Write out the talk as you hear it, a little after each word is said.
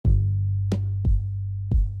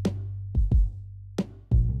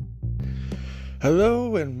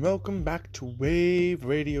Hello and welcome back to Wave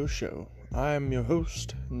Radio Show. I'm your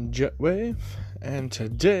host, Jetwave, and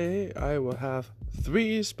today I will have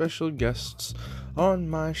 3 special guests on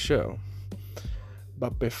my show.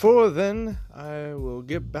 But before then, we will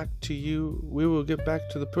get back to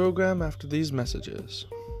the program after these messages.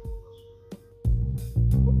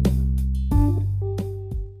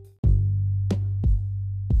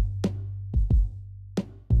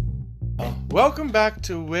 Welcome back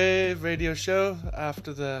to Wave Radio Show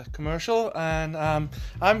after the commercial, and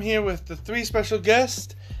I'm here with the 3 special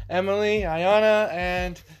guests, Emily, Ayana,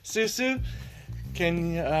 and Susu.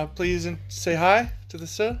 Can you please say hi to the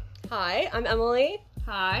show? Hi, I'm Emily.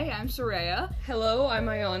 Hi, I'm Soraya. Hello, I'm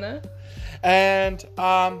Ayana. And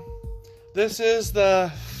this is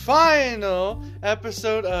the final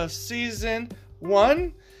episode of season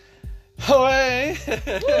 1. Hooray!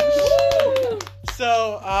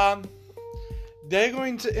 So, they're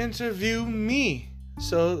going to interview me.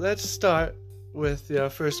 So let's start with your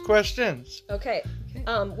first questions. Okay.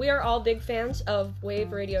 We are all big fans of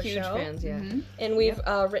Wave Radio Huge Show. fans, yeah. Mm-hmm. And we've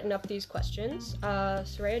written up these questions.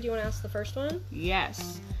 Soraya, do you want to ask the first one?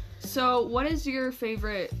 Yes. So, what is your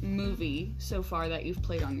favorite movie so far that you've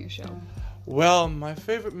played on your show? Well, my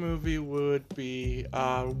favorite movie would be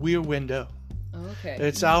Rear Window. Okay.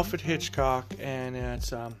 It's Alfred Hitchcock, and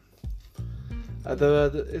it's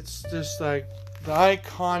it's just like the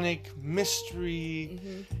iconic mystery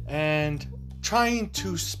and trying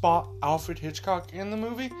to spot Alfred Hitchcock in the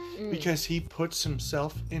movie because he puts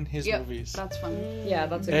himself in his movies. That's fun. Yeah,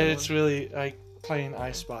 that's a good And one. it's really like playing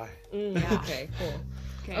I Spy. Yeah. Okay,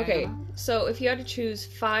 cool. Okay, so if you had to choose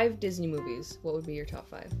 5 Disney movies, what would be your top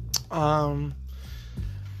 5?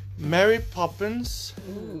 Mary Poppins,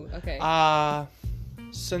 Ooh, okay.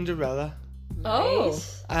 Cinderella, Oh,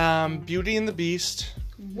 Beauty and the Beast.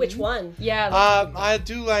 Which one? yeah. That's I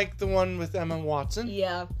do like the one with Emma Watson.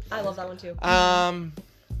 Yeah, I love that one too.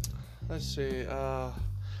 Let's see.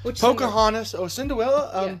 Which Pocahontas. Oh,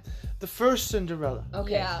 Cinderella. Yeah. The first Cinderella.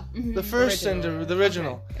 Okay. Yeah. The first Original. the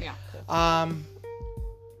original. Yeah.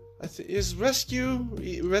 Is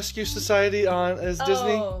Rescue Society on as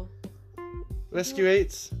Disney? Oh, Rescue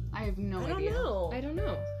 8s? I have no I don't idea. know. I don't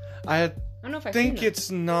know. I don't know if I've think seen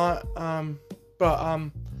it's not.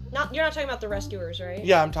 But You're not talking about the Rescuers, right?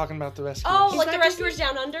 yeah, I'm talking about the Rescuers. Oh, Is like that the Rescuers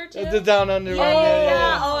Down Under too? The Down Under yeah, one.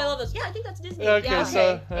 yeah. Oh, I love those. Yeah, I think that's Disney. Okay, yeah.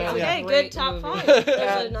 so Yeah. Okay, yeah. good Great top movie. 5.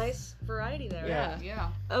 There's a nice variety there. Yeah. Yeah.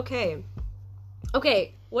 Okay,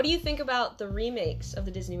 what do you think about the remakes of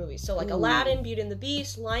the Disney movies? So, like Aladdin, Beauty and the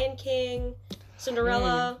Beast, Lion King,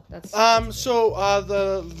 Cinderella. That's So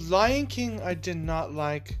the Lion King I did not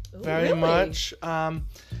like very really? much.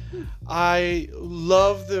 I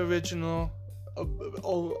love the original.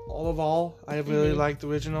 All of all, I really like the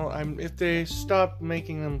original. If they stop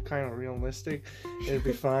making them kind of realistic, it'd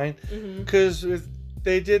be fine. Because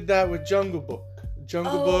they did that with Jungle Book.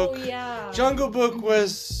 Jungle Book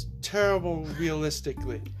was terrible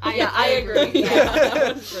realistically. I agree.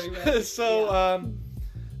 Yeah. So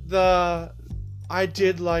I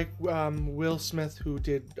did like Will Smith, who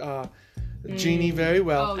did Genie very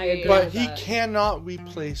well. Oh, I agree But with he that. cannot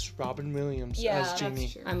replace Robin Williams Yeah, as that's Genie.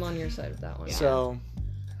 true. I'm on your side of that one. So,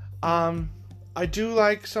 I do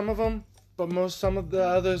like some of them, but some of the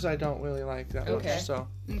others I don't really like that Okay. much. So,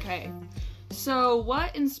 Okay. So,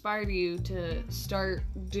 what inspired you to start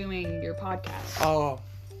doing your podcast?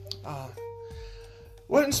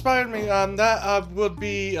 what inspired me? That would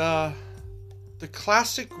be the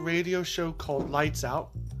classic radio show called Lights Out.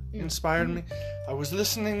 Inspired me. I was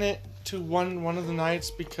listening it to one of the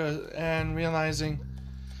nights and realizing,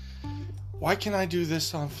 why can't I do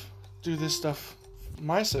this stuff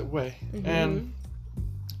my way? And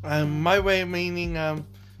my way meaning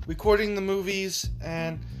recording the movies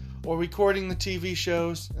or recording the TV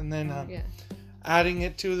shows and then adding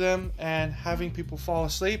it to them and having people fall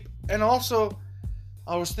asleep. And also,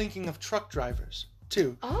 I was thinking of truck drivers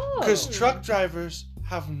too, because truck drivers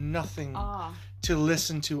have nothing to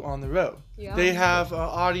listen to on the road. Yeah. They have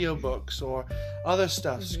audiobooks or other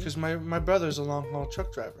stuffs, because my brother's a long haul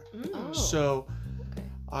truck driver. So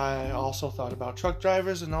I also thought about truck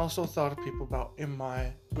drivers and also thought of people in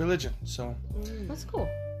my religion, so That's cool.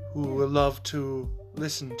 who would love to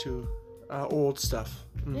listen to old stuff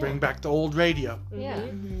and bring back the old radio. Yeah.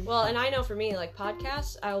 Well, and I know for me, like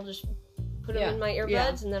podcasts, I'll just put them in my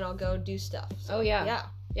earbuds and then I'll go do stuff. So, Oh, yeah. Yeah.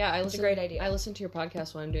 Yeah, It's a great idea. I listen to your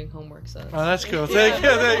podcast when I'm doing homework, so Oh, that's cool. Thank you.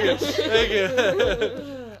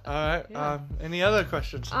 All right. Yeah. Any other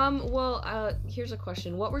questions? Here's a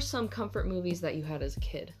question. What were some comfort movies that you had as a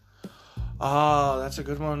kid? Oh, that's a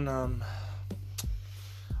good one.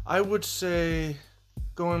 I would say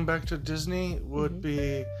going back to Disney would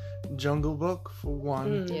be Jungle Book for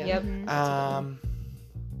one. Yep.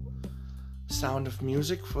 Sound of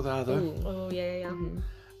Music for the other. Oh yeah.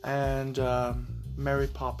 And Mary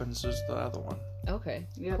Poppins is the other one. Okay.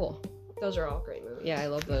 Yep. Cool. Those are all great movies. Yeah, I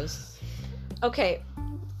love those. Okay,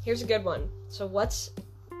 here's a good one. So what's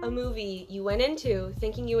a movie you went into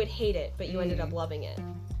thinking you would hate it, but you ended up loving it?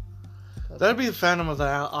 That'd be Phantom of the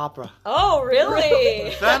Opera. Oh,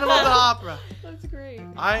 really? Phantom of the Opera. That's great.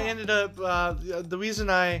 I ended up the reason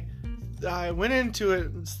I went into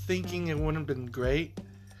it thinking it wouldn't have been great,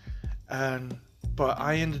 but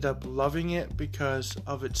I ended up loving it because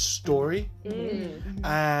of its story,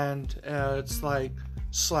 and it's like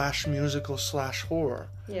 / musical / horror,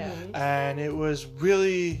 Yeah. and it was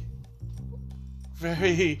really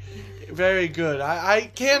very, very good.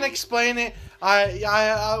 I can't explain it.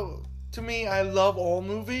 To me, I love all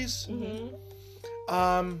movies.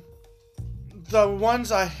 The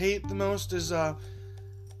ones I hate the most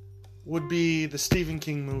would be the Stephen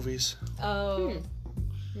King movies. Oh.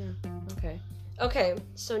 Okay. Okay,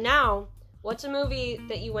 so now, what's a movie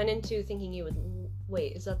that you went into thinking you would...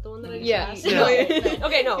 Wait, is that the one that I just Yeah. asked? Yeah.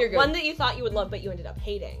 Okay, no. You're good. One that you thought you would love, but you ended up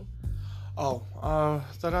hating. Oh,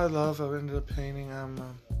 that I love. I ended up painting.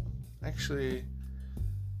 Actually,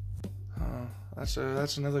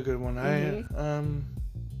 that's another good one.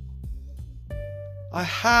 I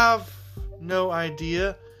have no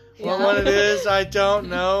idea what one it is. I don't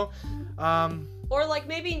know. Or, like,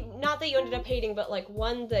 maybe not that you ended up hating, but, like,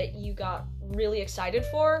 one that you got really excited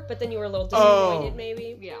for, but then you were a little disappointed,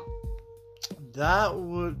 maybe. Yeah. That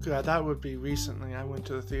would be recently. I went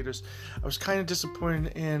to the theaters. I was kind of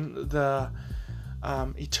disappointed in the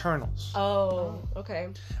Eternals. Oh, okay.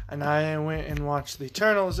 And I went and watched the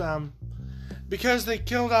Eternals because they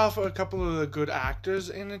killed off a couple of the good actors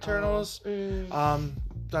in Eternals.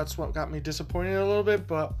 That's what got me disappointed a little bit,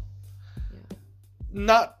 but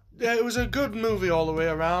it was a good movie all the way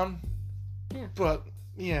around. Yeah. But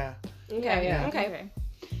yeah. Okay, Yeah. okay.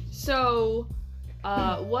 So,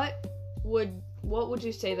 what would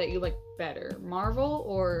you say that you like better, Marvel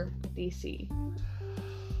or DC?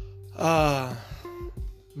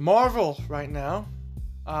 Marvel right now.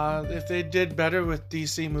 If they did better with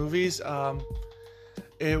DC movies,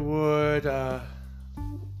 it would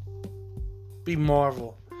be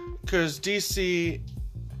Marvel, because DC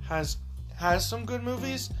has some good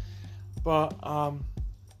movies, but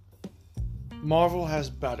Marvel has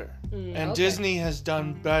better, and Disney has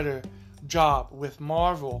done better job with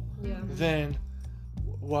Marvel than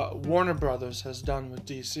what Warner Brothers has done with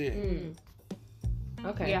DC.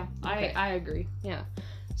 Okay. Yeah, Okay. I agree. Yeah.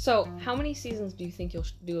 So, how many seasons do you think you'll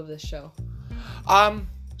do of this show?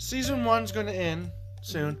 Season 1's gonna end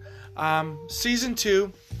soon. Season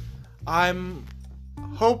 2, I'm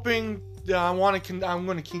hoping that I'm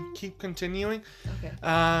gonna keep continuing Okay.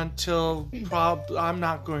 until I'm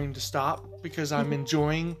not going to stop, because I'm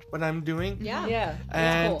enjoying what I'm doing. Yeah. Yeah.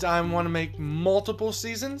 And Cool. I want to make multiple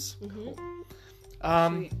seasons.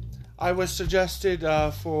 Mm-hmm. Sweet. I was suggested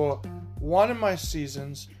for one of my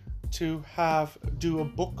seasons to do a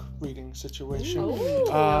book reading situation. Ooh,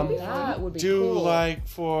 that would be Do cool. like,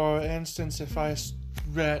 for instance, if I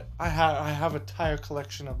read, I have an entire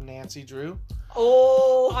collection of Nancy Drew.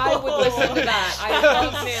 Oh, I would listen to that. I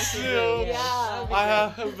love Nancy Drew. Yeah. I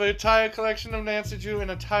have an entire collection of Nancy Drew and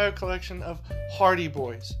an entire collection of Hardy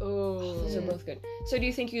Boys. Those are both good. So, do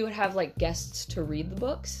you think you would have like guests to read the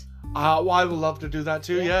books? I would love to do that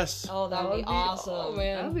too. Yeah. Yes. Oh, that would be awesome. Oh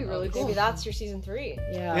man, That would be really cool. Maybe that's your season 3.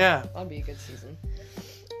 Yeah. Yeah. That'd be a good season.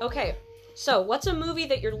 Okay, so what's a movie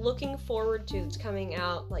that you're looking forward to that's coming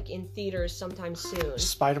out like in theaters sometime soon?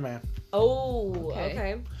 Spider-Man. Oh, Okay.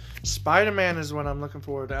 okay. Spider-Man is what I'm looking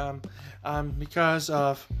forward to. Because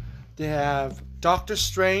of they have Doctor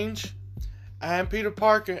Strange and Peter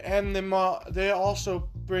Parker, and they're also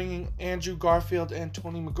bringing Andrew Garfield and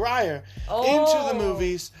Tony Maguire into the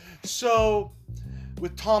movies. So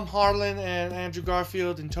with Tom Holland and Andrew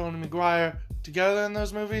Garfield and Tony Maguire together in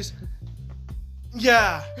those movies,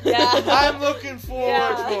 yeah, I'm looking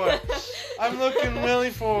forward for it. I'm looking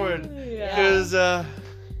really forward, because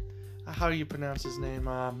how do you pronounce his name?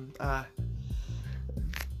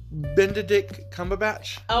 Benedict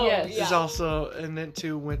Cumberbatch Oh, Yes. yeah. is also in it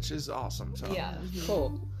too, which is awesome. So Yeah.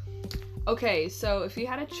 Cool. Okay, so if you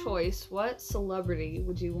had a choice, what celebrity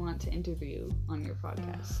would you want to interview on your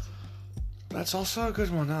podcast? that's also a good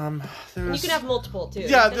one. You There's can have multiple too.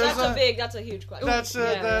 Yeah, 'Cause there's that's a huge question.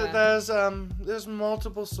 there's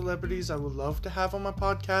multiple celebrities I would love to have on my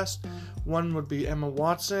podcast. One would be Emma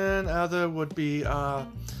Watson. Other would be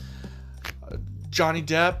Johnny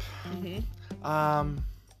Depp.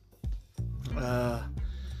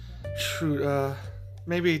 shoot,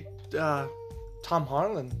 maybe Tom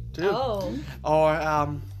Holland too, Oh. or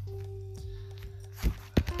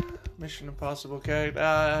Mission Impossible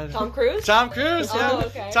character. Tom Cruise? Tom Cruise, yeah. Oh,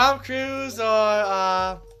 okay. Tom Cruise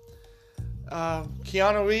or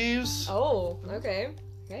Keanu Reeves. Oh, okay.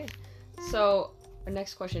 Okay. So, our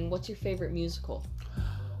next question: what's your favorite musical?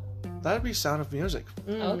 That'd be Sound of Music.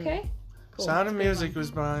 Okay. Cool. Sound of Music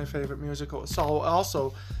was my favorite musical. So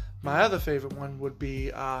also, my other favorite one would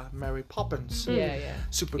be Mary Poppins. Yeah, yeah.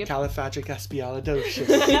 Supercalifragilisticexpialidocious.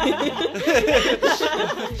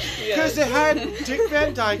 Because it had Dick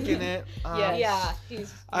Van Dyke in it. Yeah.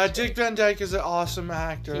 He's Dick Van Dyke is an awesome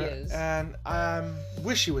actor. He is. And I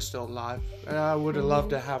wish he was still alive. And I would have loved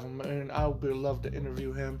to have him, and I would have loved to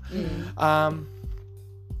interview him.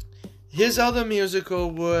 His other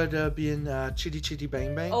musical would be in Chitty Chitty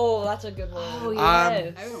Bang Bang. Oh, that's a good one. Oh,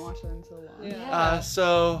 I haven't watched that in so long. Yeah.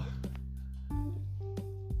 So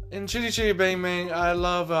in Chitty Chitty Bang Bang, I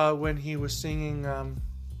love when he was singing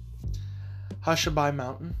Hushabye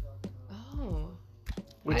Mountain, Oh.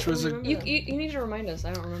 which I was don't a remember. You need to remind us.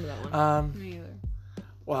 I don't remember that one. Me either.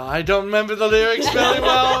 well, I don't remember the lyrics very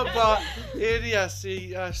well, but yes,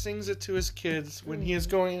 he sings it to his kids when he is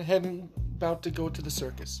going ahead and about to go to the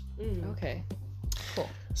circus. Okay.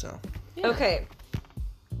 So Okay.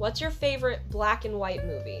 What's your favorite black and white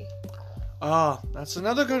movie? that's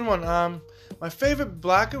another good one. My favorite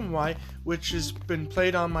black and white, which has been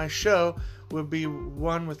played on my show, would be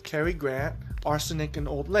one with Cary Grant, Arsenic and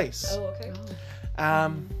Old Lace. Oh, okay.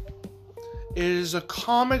 It is a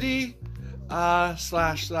comedy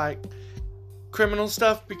slash like criminal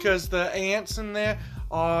stuff because the ants in there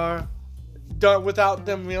are done without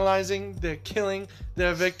them realizing they're killing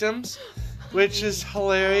their victims, which is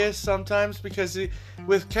hilarious sometimes because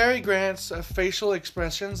with Cary Grant's facial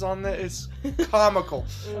expressions on there, it's comical,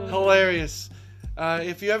 hilarious.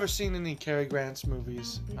 If you ever seen any Cary Grant's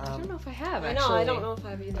movies, I don't know if I have. I Actually. know. I don't know if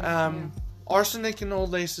I've either. Arsenic and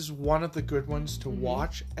Old Lace is one of the good ones to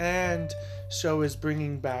watch, and so is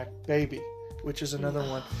Bringing Back Baby, which is another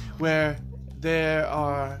one where they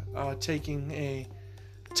are taking a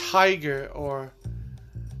tiger or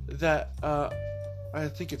that I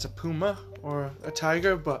think it's a puma or a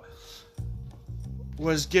tiger, but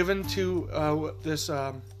was given to this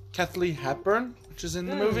Kathleen Hepburn, which is in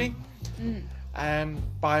the movie, and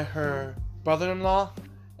by her brother-in-law,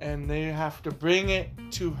 and they have to bring it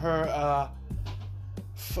to her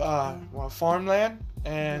farmland,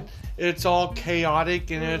 and it's all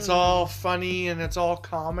chaotic and it's all funny and it's all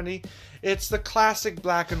comedy. It's the classic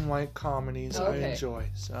black and white comedies I enjoy.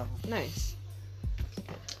 So Nice.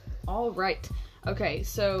 All right. Okay,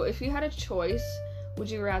 so if you had a choice, would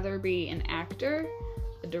you rather be an actor,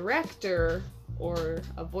 a director, or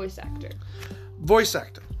a voice actor? voice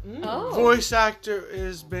actor. Oh. Voice actor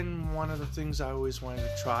has been one of the things I always wanted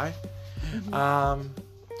to try.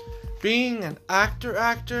 Being an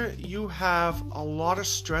actor, you have a lot of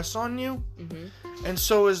stress on you, and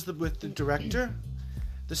so is with the director.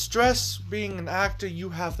 The stress being an actor, you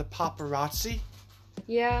have the paparazzi,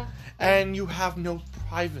 Yeah. and you have no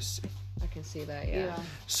privacy. I can see that. Yeah.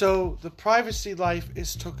 So the privacy life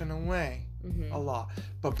is taken away a lot.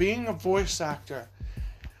 But being a voice actor,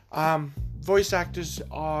 voice actors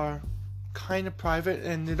are kind of private,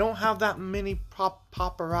 and they don't have that many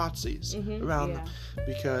paparazzis around them,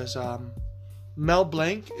 because Mel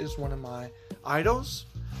Blanc is one of my idols.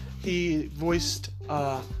 He voiced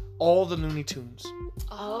all the Looney Tunes.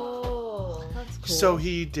 Oh. That's cool. So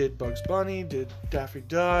he did Bugs Bunny, did Daffy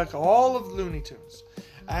Duck, all of Looney Tunes.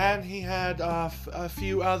 And he had a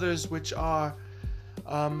few others which are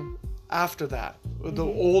after that, the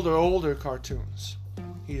older cartoons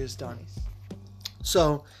he has done.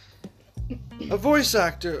 So, a voice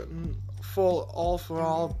actor for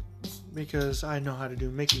all, because I know how to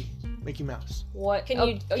do Mickey Mouse. What can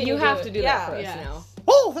you? Can you have do to it? do that for us Yes. now.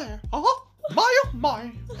 Oh there,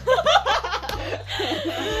 my.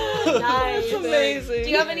 Nice. That's amazing. Do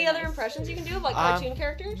you have any other impressions you can do of like cartoon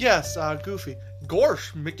characters? Yes, Goofy.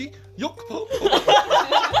 Gosh, Mickey, yuck.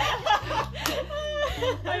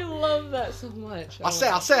 I love that so much. I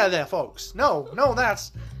say there, folks. No,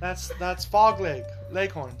 that's Fog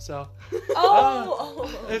Leghorn. So Oh.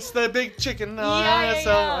 it's the big chicken.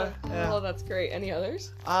 Yeah. Oh, that's great. Any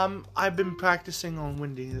others? I've been practicing on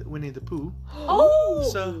Winnie the Pooh. Oh.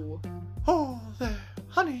 So, oh there,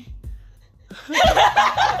 honey.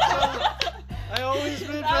 I always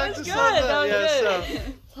been practicing on that. That was good.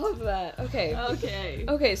 So, Love that. Okay. Okay.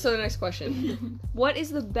 Okay, so the next question. What is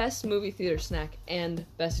the best movie theater snack and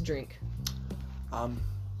best drink?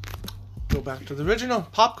 go back to the original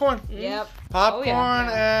popcorn. Yep. Popcorn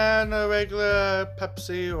yeah. and a regular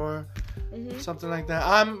Pepsi or something like that.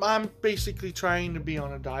 I'm basically trying to be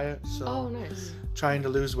on a diet, so Oh, nice. trying to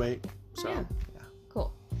lose weight. So Yeah.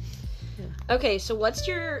 Cool. Okay, so what's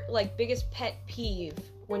your like biggest pet peeve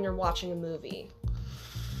when you're watching a movie?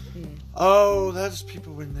 Oh, that's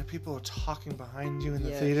people when the people are talking behind you in the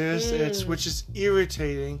Yes. theaters. Which is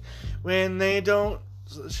irritating when they don't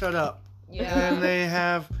shut up. Yeah. And they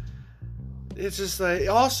have. It's just like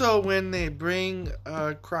also when they bring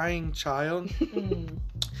a crying child.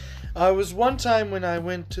 I was one time when I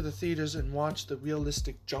went to the theaters and watched the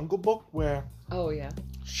realistic Jungle Book where Oh, yeah.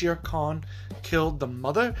 Shere Khan killed the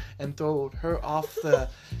mother and threw her off the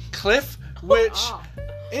cliff, which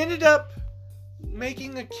ended up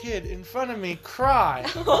making a kid in front of me cry.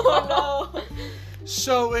 Oh no.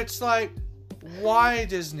 So it's like, why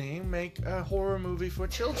Disney make a horror movie for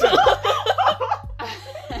children?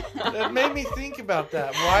 That made me think about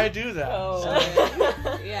that. Why do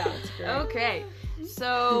that? Yeah. Okay.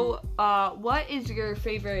 So, what is your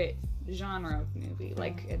favorite genre of movie?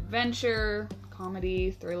 Like adventure,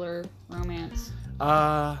 comedy, thriller, romance?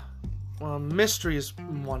 Well, mystery is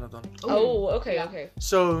one of them. Oh, okay, Yeah. okay.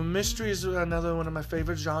 So mystery is another one of my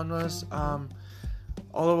favorite genres.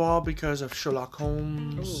 All the while because of Sherlock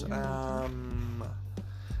Holmes.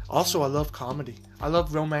 Also, I love comedy. I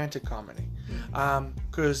love romantic comedy.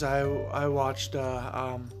 Because I watched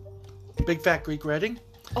Big Fat Greek Wedding.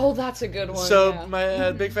 Oh, that's a good one. So yeah.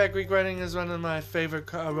 my Big Fat Greek Wedding is one of my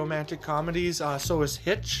favorite romantic comedies. So is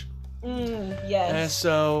Hitch. Yes. And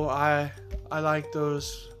so I like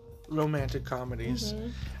those romantic comedies.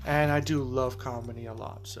 And I do love comedy a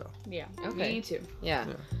lot. So Yeah. Okay. Me too. Yeah.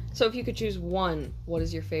 So if you could choose one, what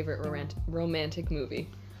is your favorite romantic movie?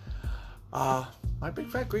 my Big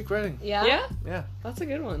Fat Greek Wedding. Yeah? Yeah. That's a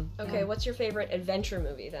good one. Okay, what's your favorite adventure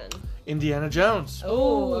movie then? Indiana Jones.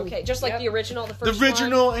 Oh, okay. Just like the original, the first The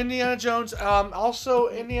original Indiana Jones. Also,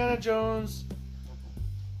 Indiana Jones.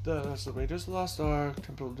 That's the Raiders of the Lost Ark,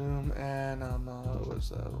 Temple of Doom, and what's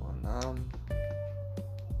the other one?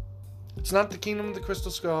 It's not the Kingdom of the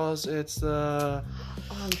Crystal Skulls. It's the.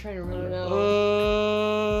 Oh, I'm trying to I don't remember.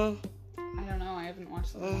 know. I don't know. I haven't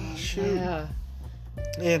watched that. Shoot. Yeah.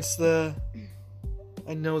 It's the.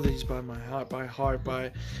 I know these by heart.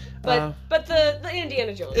 But the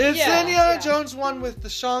Indiana Jones. It's Yeah, the Indiana yeah. Jones one with the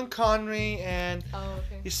Sean Connery, and Oh,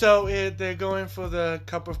 okay. so they're going for the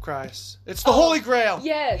Cup of Christ. It's the Holy Grail.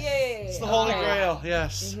 Yes. Yeah. It's the Holy Okay. Grail.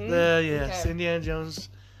 Yes. Mhm. Yes. Okay. Indiana Jones,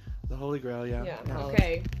 the Holy Grail. Yeah. Yeah. Yeah.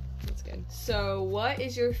 Okay. That's good. So, what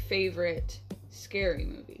is your favorite scary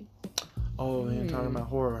movie? Oh, man, talking about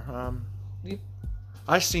horror. You-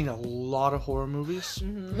 I've seen a lot of horror movies.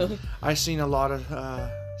 I've seen a lot of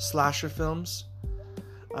slasher films.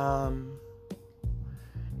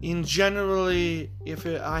 In generally, if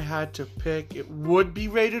I had to pick, it would be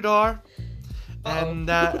rated R. And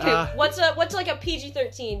that Okay, what's like a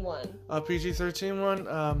PG-13 one? a PG-13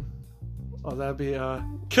 one. That'd be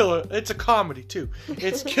Killer. It's a comedy too.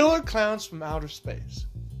 It's Killer Clowns from Outer Space,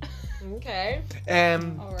 Okay.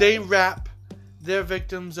 and All right. they wrap their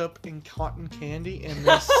victims up in cotton candy and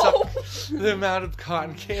they suck them out of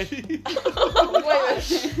cotton candy.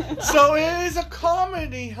 So it is a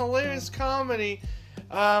comedy, hilarious comedy.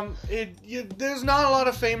 There's not a lot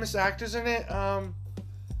of famous actors in it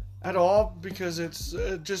at all because it's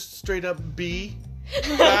just straight up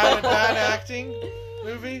bad acting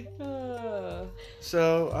movie.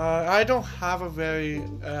 So I don't have a very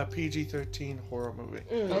PG-13 horror movie.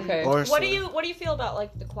 Okay. Or What do you feel about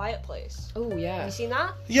like The Quiet Place? Oh, Have yeah. you seen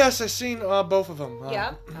that? Yes, I've seen both of them.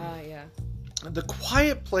 Yeah. Yeah. The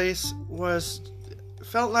Quiet Place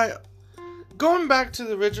felt like going back to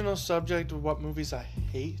the original subject of what movies I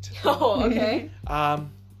hate. Oh, okay.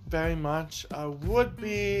 Very much would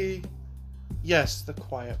be yes, The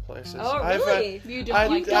Quiet Places. Oh, really? You don't I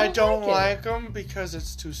like I them? don't like like them because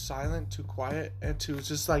it's too silent, too quiet, and too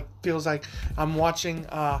just like feels like I'm watching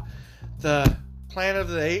the Planet of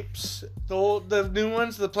the Apes, the new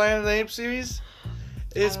ones, the Planet of the Apes series.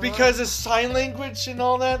 It's because it's sign language and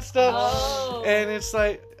all that stuff, Oh. and it's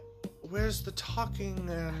like, where's the talking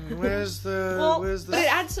and where's the But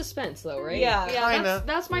it adds suspense, though, right? Yeah. Yeah, Kinda.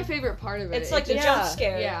 that's my favorite part of it. It's like the Yeah. jump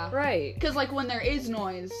scare. Yeah. Right. Because, like, when there is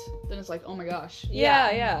noise, then it's like, oh my gosh.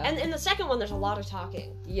 Yeah. And in the second one, there's a lot of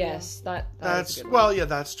talking. Yes, that's That's a good one. yeah,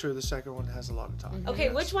 that's true. The second one has a lot of talking. Okay,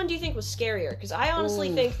 yes. which one do you think was scarier? Because I honestly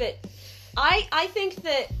Ooh. think that I think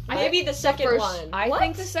that I maybe think the second first- one. I What?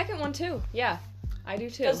 think the second one too. Yeah, I do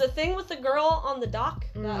too. Because the thing with the girl on the dock.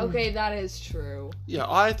 Okay, that is true. Yeah,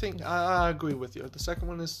 I think I agree with you. The second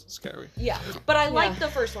one is scary. Yeah, but I like Yeah.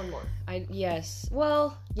 the first one more. Yes.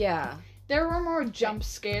 Well, yeah. There were more jump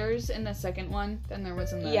scares in the second one than there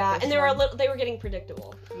was in the Yeah, first and one. they were getting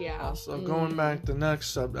predictable. Yeah. So going back to the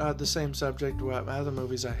next the same subject, what other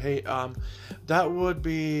movies I hate, that would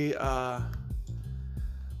be The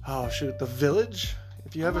Village.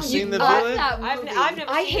 If you ever seen The love Village, that I've movie.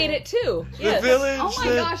 never I seen hate it too. The Yes. Village. Oh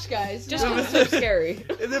my gosh, guys! Just no. because it's so scary.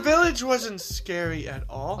 The Village wasn't scary at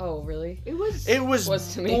all. Oh, really? It was. It was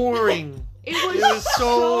to me. boring. It was, It was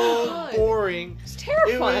so good. boring. It's It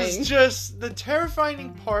terrifying. was just the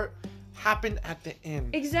terrifying part happened at the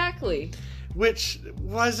end, Exactly. which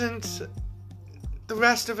wasn't. The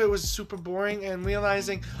rest of it was super boring, and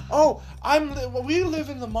realizing, oh, we live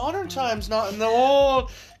in the modern times, not in the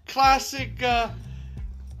old classic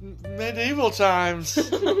medieval times,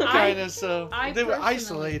 kind of. So they were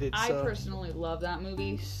isolated. I So personally love that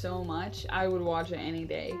movie so much. I would watch it any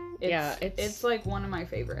day. It's- It's like one of my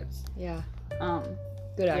favorites. Yeah. Um,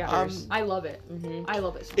 Good yeah, actors. I love it. Mhm. I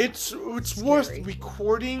love it. So it's Scary. worth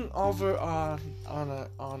recording over on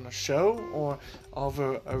a show or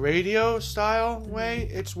over a radio style way.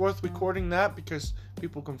 It's worth recording that because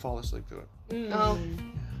people can fall asleep to it. Oh.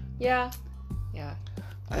 Yeah. Yeah.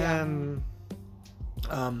 And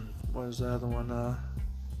what was the other one?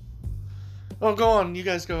 Oh, go on. You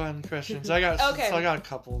guys go on questions. I got Okay. I got a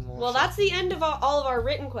couple more. Well, that's the end of all of our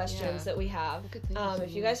written questions Yeah. that we have. Good thing there's If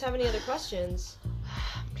you some- guys have any other questions,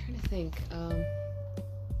 I'm trying to think.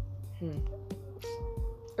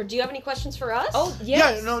 or do you have any questions for us? Oh,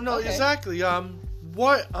 yes. Yeah, no, Okay. exactly.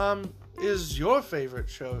 What is your favorite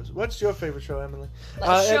shows? What's your favorite show, Emily?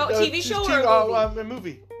 Like TV show or a movie? A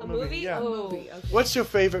movie. A movie? Yeah. Oh. movie. Okay. What's your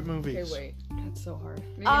favorite movies? Okay, wait. That's so hard.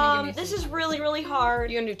 You're gonna give me This some is time. really, really hard.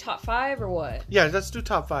 You gonna do top 5 or what? Yeah, let's do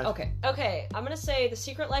top 5. Okay. Okay, I'm gonna say The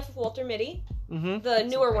Secret Life of Walter Mitty, Mm-hmm. the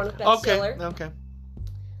newer one with Ben Okay. Stiller, Okay.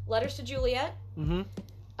 Letters to Juliet. Mm-hmm.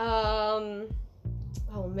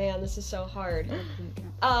 Oh man, this is so hard.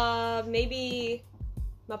 Maybe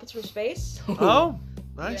Muppets from Space. Oh,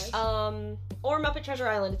 nice. Or Muppet Treasure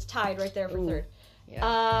Island. It's tied right there for Ooh. third.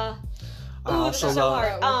 Yeah. I Ooh, this also is so love.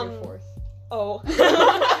 hard. That was your fourth. Oh.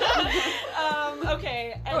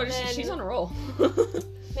 Okay. And Oh, then, she's on a roll.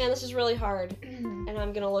 man, this is really hard. And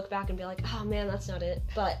I'm gonna look back and be like, oh man, that's not it.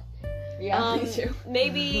 But Yeah, me too.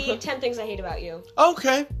 maybe 10 Things I Hate About You.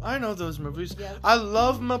 Okay, I know those movies. Yeah. I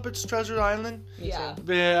love Muppets Treasure Island Yeah.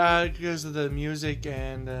 because of the music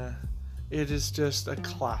and it is just a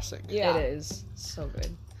classic. Yeah. It is. So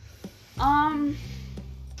good.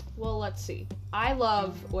 Well, let's see. I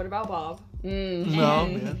love What About Bob? Mm. No,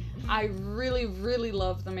 And yeah. I really, really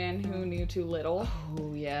love The Man Who Knew Too Little.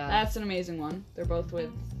 Oh, yeah. That's an amazing one. They're both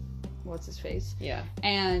with what's his face? Yeah.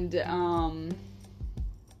 And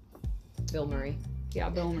Bill Murray. yeah,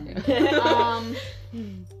 Bill Murray.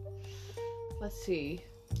 Let's see.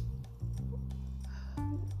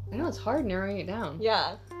 I know it's hard narrowing it down.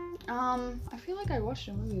 Yeah. I feel like I watched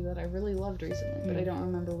a movie that I really loved recently, but I don't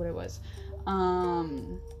remember what it was.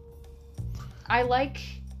 I like.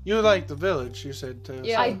 You like The Village, you said too.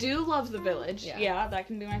 Yeah. I do love The Village. Yeah. Yeah, that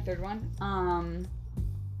can be my third one.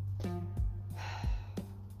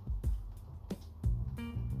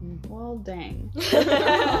 Well, dang.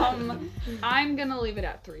 I'm gonna leave it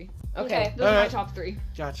at 3. Okay. Those are my Alright. top 3.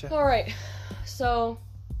 Gotcha. All right. So,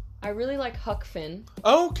 I really like Huck Finn.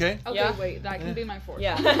 Oh, okay. Okay, Yeah. wait, that can be my 4th.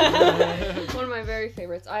 Yeah. One of my very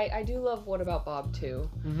favorites. I do love What About Bob too.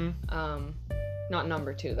 Mm-hmm. Not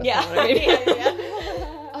number 2. That's Yeah. not what I mean.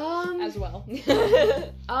 Yeah. As well.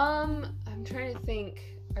 I'm trying to think.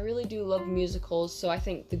 I really do love musicals, so I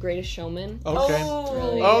think The Greatest Showman. Okay.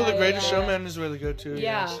 Really? Oh, yeah, The yeah, Greatest yeah. Showman is really good too.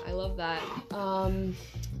 Yeah, yes. I love that.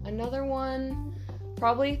 Another one,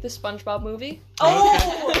 probably the SpongeBob movie. Oh,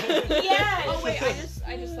 yes. Oh wait,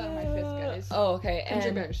 I just thought of my 5th, guys. Oh, okay. Country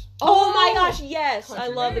and, Bears. Oh my gosh, yes. I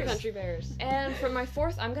Country love the Bears. Country Bears. And for my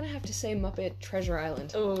 4th, I'm gonna have to say Muppet Treasure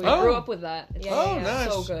Island. Oh, Oh. I grew up with that. It's Oh, nice.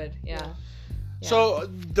 so good. Yeah. So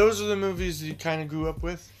those are the movies you kind of grew up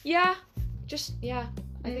with. Yeah. Just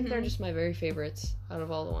I think they're just my very favorites out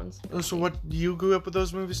of all the ones. So what you grew up with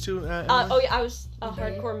those movies too? Emily? Oh yeah, I was a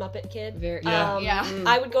hardcore Muppet kid. Very Yeah. Yeah.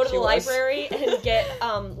 I would go to She the was. library and get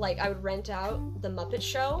like I would rent out the Muppet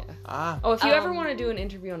Show. Ah. Oh, if you ever Um, want to do an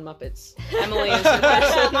interview on Muppets, Emily is the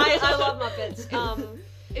person. I love Muppets.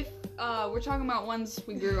 If we're talking about ones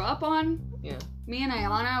we grew up on, Yeah. me and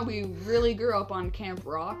Ayana, we really grew up on Camp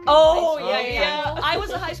Rock. Oh High yeah, School yeah. I was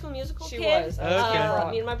a High School Musical She kid. was. Okay.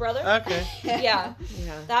 Me and my brother. Okay. Yeah,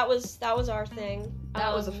 Yeah. that was our thing.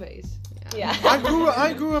 That was a phase. Yeah.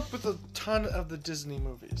 I grew up with a ton of the Disney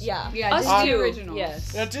movies. Yeah. Yeah, Us Disney too. originals.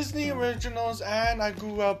 Yes. Yeah, Disney originals, and I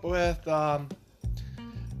grew up with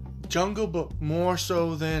Jungle Book more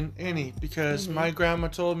so than any because my grandma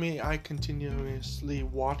told me I continuously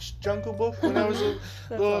watched Jungle Book when I was a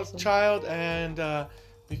little awesome. child, and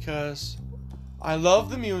because I love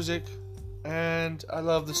the music and I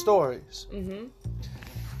love the stories,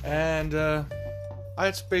 and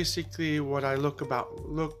that's basically what I look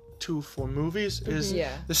to for movies is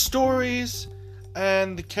Yeah. the stories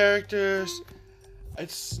and the characters.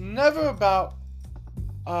 It's never about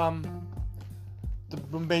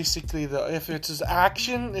if it's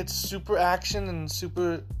action, it's super action and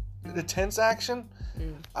super intense action.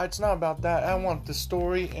 It's not about that. I want the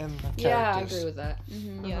story and the characters. Yeah, I agree with that.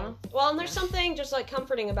 Yeah. Well, and there's something just like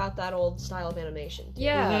comforting about that old style of animation.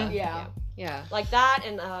 Yeah. Yeah. Yeah. Like that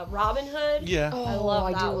and Robin Hood. Yeah. Oh, I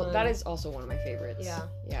love that one. That is also one of my favorites. Yeah.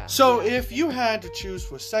 Yeah. So if you had to choose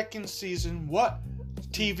for second season, what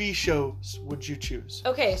TV shows would you choose?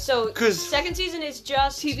 Okay, so 'Cause- second season is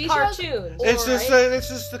just TV shows? cartoons. It's just right? it's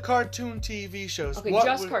just the cartoon TV shows. Okay, What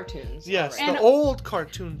just would- cartoons. Yes, Alright. the old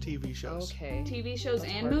cartoon TV shows. Okay. TV shows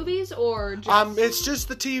and hard. movies, or just It's just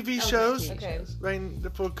the TV shows. TV Okay. shows. Right,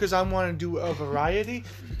 because I want to do a variety.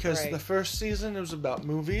 Because Right. the first season it was about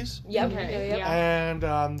movies, Yep. Okay, Yep. yeah. and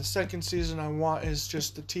the second season I want is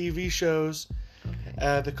just the TV shows,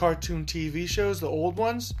 the cartoon TV shows, the old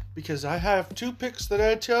ones. Because I have two picks that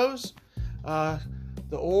I chose,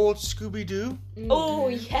 the old Scooby Doo Oh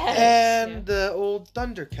yes. and the old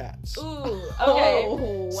Thundercats. Ooh. Okay.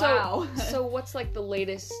 Oh, wow. So what's like the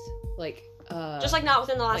latest like Just like not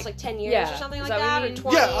within the last like, like 10 years yeah, or something is like that that, what or you mean?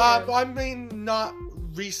 20. Yeah, or... I mean not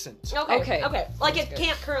recent. Okay. Okay. Like it That's good.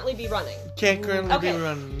 can't currently be running. Can't currently Okay. be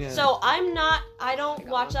running. Yeah. So I don't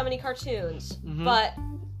watch that many cartoons, Mhm. but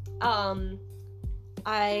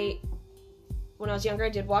when I was younger I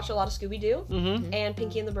did watch a lot of Scooby Doo Mm-hmm. and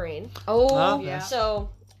Pinky and the Brain. Oh, Okay. Yeah. So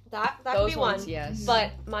that could those be ones, one. yes.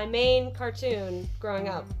 But my main cartoon growing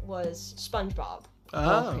up was SpongeBob.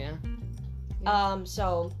 Oh. yeah.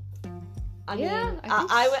 So I Yeah, mean,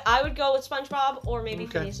 I think I would go with SpongeBob or maybe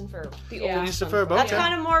Okay. Phineas and Ferb. The Yeah. old Phineas and SpongeBob. Ferb, That's okay.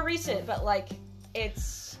 kind of more recent, but like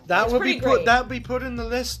it's That it's would pretty be great. put in the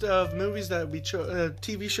list of movies that would be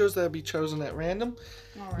TV shows that would be chosen at random.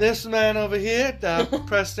 Alright. This man over here,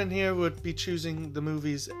 Preston here, would be choosing the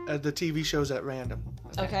movies, the TV shows at random.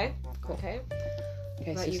 Okay. Cool. Okay.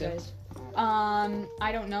 Okay, What about you Susu. guys?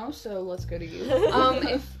 I don't know, so let's go to you.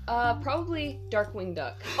 If probably Darkwing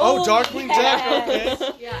Duck. Oh, Darkwing Duck. Okay.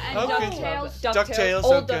 Yeah, and Okay. DuckTales. DuckTales.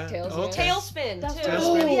 Old Okay. DuckTales. Okay. Tailspin too.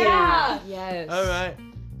 Tailspin. Yeah. Yes. All right.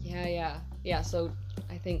 Yeah. So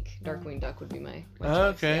I think Darkwing Duck would be my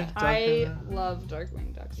choice, Okay. yeah. I Darkwing Duck. love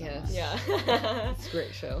Darkwing Duck so Yes. much. Yeah. It's a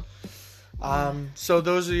great show. So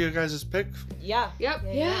those are your guys' picks. Yeah. Yep.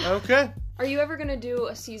 Yeah. Okay. Are you ever gonna do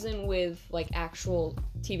a season with like actual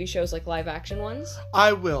TV shows, like live action ones?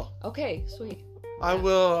 I will. Okay, sweet. I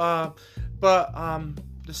will. But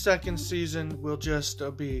the second season will just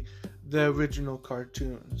be the original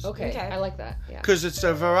cartoons. Okay, Okay. I like that. Yeah. Because it's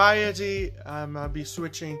a variety. I'll be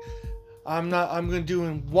switching. I'm going to do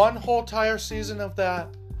in one whole entire season of that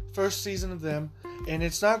first season of them, and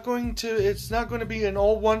it's not going to be in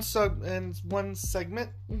all one segment.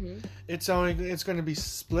 Mm-hmm. It's going to be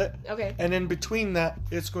split, Okay. and in between that,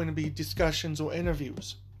 it's going to be discussions or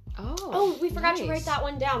interviews. Oh, we forgot to nice. write that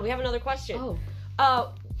one down. We have another question.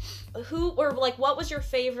 Oh, Who or like what was your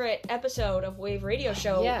favorite episode of Wave Radio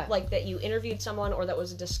Show? Yeah. Like that you interviewed someone or that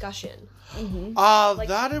was a discussion. mm-hmm. Like-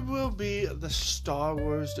 That it will be the Star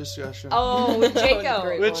Wars discussion. Oh, with That was Jaco.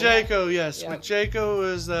 great. With one. Jaco, yes. Yeah. With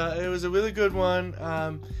Jaco it was a really good one.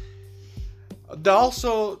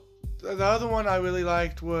 The other one I really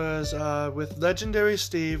liked was with Legendary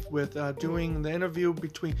Steve, with doing the interview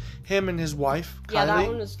between him and his wife, Kylie, Yeah, that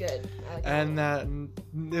one was good. I like that and one.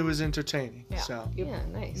 that it was entertaining. Yeah. So Yeah,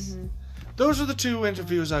 nice. those are the two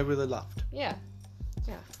interviews I really loved. Yeah.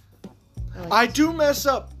 I do mess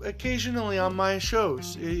up occasionally on my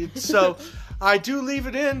shows, so I do leave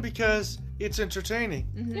it in because it's entertaining.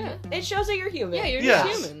 Yeah. It shows that you're human. Yeah, you're Yes.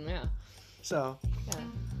 just human. Yeah. So, Yeah.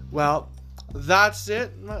 well, that's it,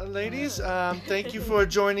 ladies. Thank you for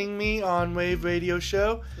joining me on Wave Radio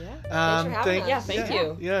Show. Yeah. Thanks for having us. Yeah, thank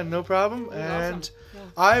you. Yeah, no problem. And awesome. Yeah.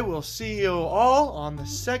 I will see you all on the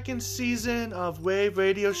second season of Wave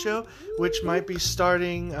Radio Show, which might be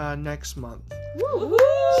starting next month. Woo!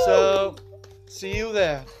 So, see you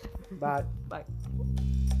there. Bye.